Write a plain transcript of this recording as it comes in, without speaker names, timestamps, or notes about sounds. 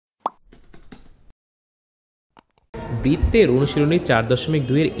বৃত্তের অনুশীলনী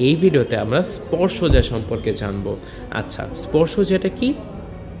 4.2 এর এই ভিডিওতে আমরা স্পর্শজ্যা সম্পর্কে জানব। আচ্ছা, স্পর্শজ্যাটা কি?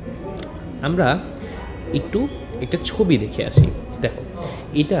 আমরা একটু একটা ছবি দেখে আসি। দেখো,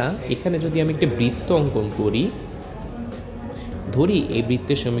 এখানে যদি আমি একটা বৃত্ত অঙ্কন করি, ধরি এই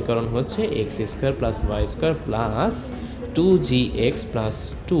বৃত্তের সমীকরণ হচ্ছে x square plus Y square plus 2gx plus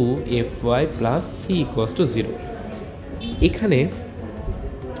 2fy plus C equals to 0। এখানে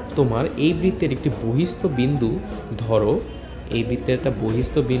তোমার এই বৃত্তের একটি বহিস্থ বিন্দু ধরো, এই বৃত্তের একটা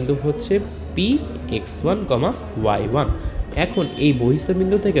বহিস্থ বিন্দু হচ্ছে পি x1, y1। এখন এই বহিস্থ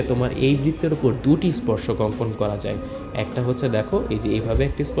বিন্দু থেকে তোমার এই বৃত্তের উপর দুটি স্পর্শক অঙ্কন করা যায়। একটা হচ্ছে দেখো এই যে এইভাবে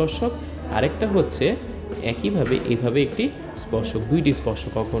একটি স্পর্শক, আরেকটা হচ্ছে একইভাবে এইভাবে একটি স্পর্শক, দুইটি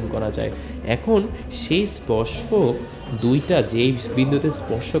স্পর্শক অঙ্কন করা যায়। এখন সেই স্পর্শক দুইটা যেই বিন্দুতে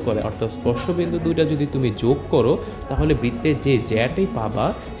স্পর্শ করে, অর্থাৎ স্পর্শ বিন্দু দুইটা যদি তুমি যোগ করো, তাহলে বৃত্তের যে জ্যাটাই পাবা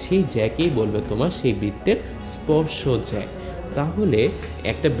সেই জ্যাকেই বলবে তোমার সেই বৃত্তের স্পর্শ জ্যা। তাহলে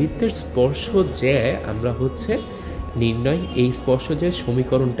একটা বৃত্তের স্পর্শ জ্যা আমরা হচ্ছে নির্ণয়, এই স্পর্শ জ্যার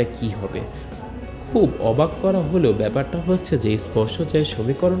সমীকরণটা কি হবে? খুব অবাক করা হলেও ব্যাপারটা হচ্ছে যে স্পর্শ জ্যার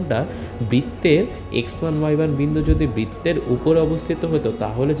সমীকরণটা বৃত্তের x1 y1 বিন্দু যদি বৃত্তের উপরে অবস্থিত হতো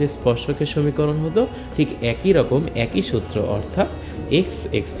তাহলে যে স্পর্শকের সমীকরণ হতো ঠিক একই রকম, একই সূত্র, অর্থাৎ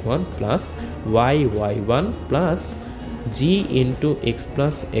x1 plus y1 plus g into x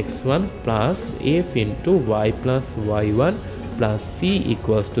plus x1 plus f into y plus y1 plus C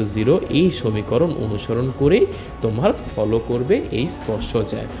equals to 0। এই সমীকরণ অনুসরণ করেই তোমার ফলো করবে এই স্পর্শ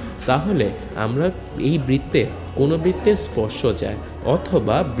জ্যা। তাহলে আমরা এই বৃত্তে কোনো বৃত্তের স্পর্শ জ্যা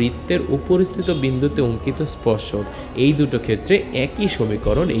অথবা বৃত্তের উপরিস্থিত বিন্দুতে অঙ্কিত স্পর্শক, এই দুটো ক্ষেত্রে একই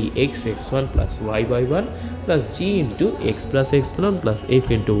সমীকরণ, এই x1 plus y1 plus G into x plus x1 plus F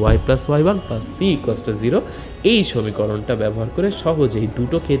into Y plus y1 plus C equals to 0, এই সমীকরণটা ব্যবহার করে সহজেই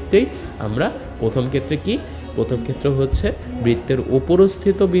দুটো ক্ষেত্রেই আমরা প্রথম ক্ষেত্র হচ্ছে বৃত্তের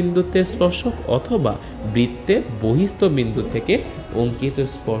উপরস্থিত বিন্দুতে স্পর্শক অথবা বৃত্তের বহিস্থ বিন্দু থেকে অঙ্কিত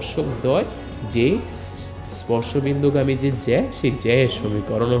স্পর্শক দ্বয় যে স্পর্শবিন্দুগামী যে জ্যা, সেই জ্যায়ের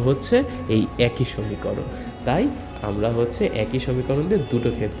সমীকরণ হচ্ছে এই একই সমীকরণ। তাই আমরা হচ্ছে একই সমীকরণ দিয়ে দুটো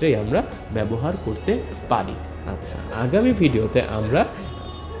ক্ষেত্রেই আমরা ব্যবহার করতে পারি। আচ্ছা, আগামী ভিডিওতে আমরা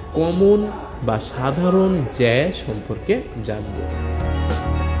কমন বা সাধারণ জ্যা সম্পর্কে জানব।